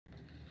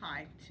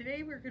Hi,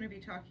 today we're going to be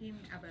talking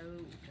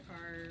about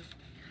our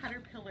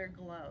Cutterpillar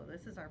Glow.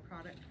 This is our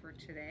product for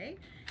today,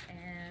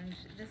 and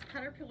this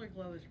Cutterpillar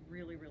Glow is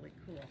really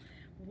cool.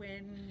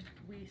 When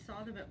we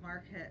saw them at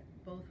market,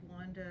 both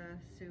Wanda,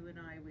 Sue, and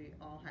I, we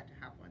all had to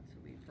have one, so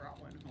we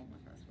brought one home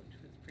with us, which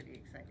was pretty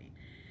exciting.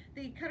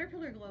 The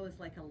Cutterpillar Glow is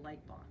like a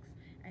light box,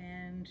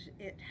 and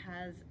it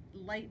has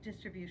light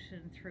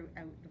distribution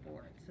throughout the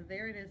board. So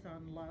there it is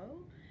on low,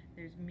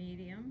 there's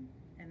medium,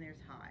 and there's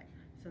high.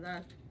 So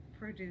that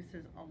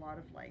produces a lot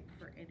of light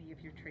for any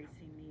of your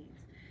tracing needs.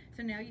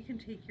 So now you can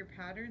take your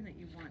pattern that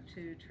you want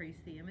to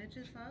trace the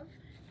images of,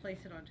 place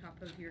it on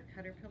top of your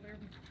Cutterpillar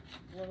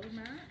Glow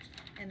mat,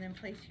 and then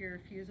place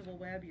your fusible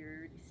web,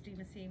 your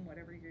steam-a-seam,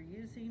 whatever you're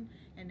using,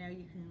 and now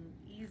you can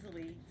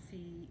easily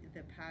see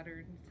the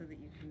pattern so that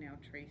you can now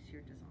trace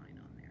your design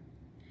on there.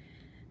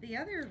 The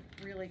other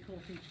really cool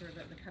feature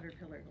about the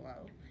Cutterpillar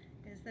Glow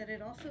is that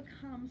it also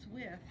comes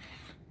with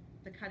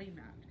the cutting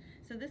mat.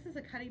 So this is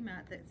a cutting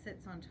mat that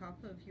sits on top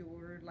of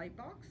your light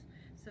box.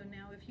 So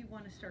now if you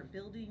want to start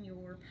building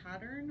your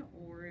pattern,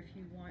 or if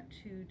you want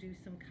to do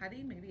some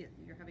cutting, maybe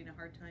you're having a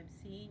hard time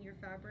seeing your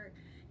fabric,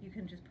 you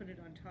can just put it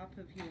on top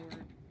of your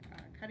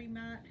cutting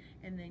mat,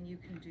 and then you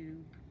can do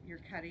your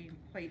cutting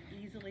quite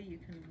easily. You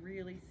can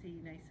really see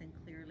nice and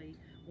clearly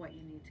what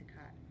you need to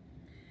cut.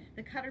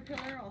 The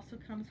Cutterpillar also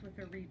comes with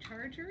a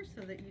recharger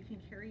so that you can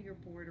carry your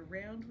board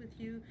around with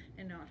you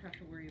and not have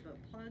to worry about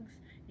plugs.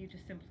 You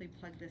just simply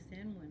plug this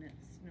in when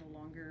it's no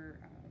longer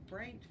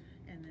bright,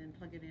 and then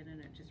plug it in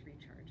and it just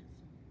recharges.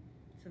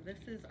 So this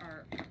is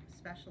our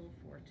special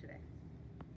for today.